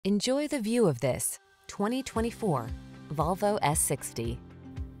Enjoy the view of this 2024 Volvo S60.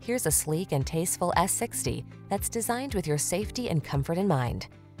 Here's a sleek and tasteful S60 that's designed with your safety and comfort in mind.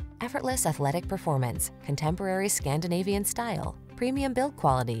 Effortless athletic performance, contemporary Scandinavian style, premium build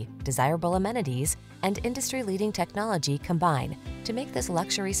quality, desirable amenities, and industry-leading technology combine to make this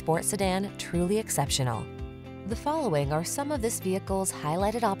luxury sports sedan truly exceptional. The following are some of this vehicle's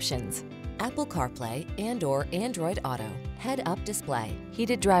highlighted options: Apple CarPlay and/or Android Auto, head-up display,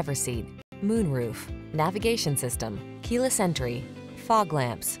 heated driver's seat, moonroof, navigation system, keyless entry, fog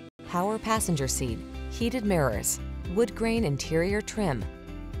lamps, power passenger seat, heated mirrors, wood grain interior trim.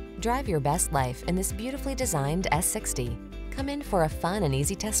 Drive your best life in this beautifully designed S60. Come in for a fun and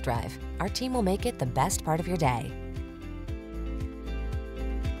easy test drive. Our team will make it the best part of your day.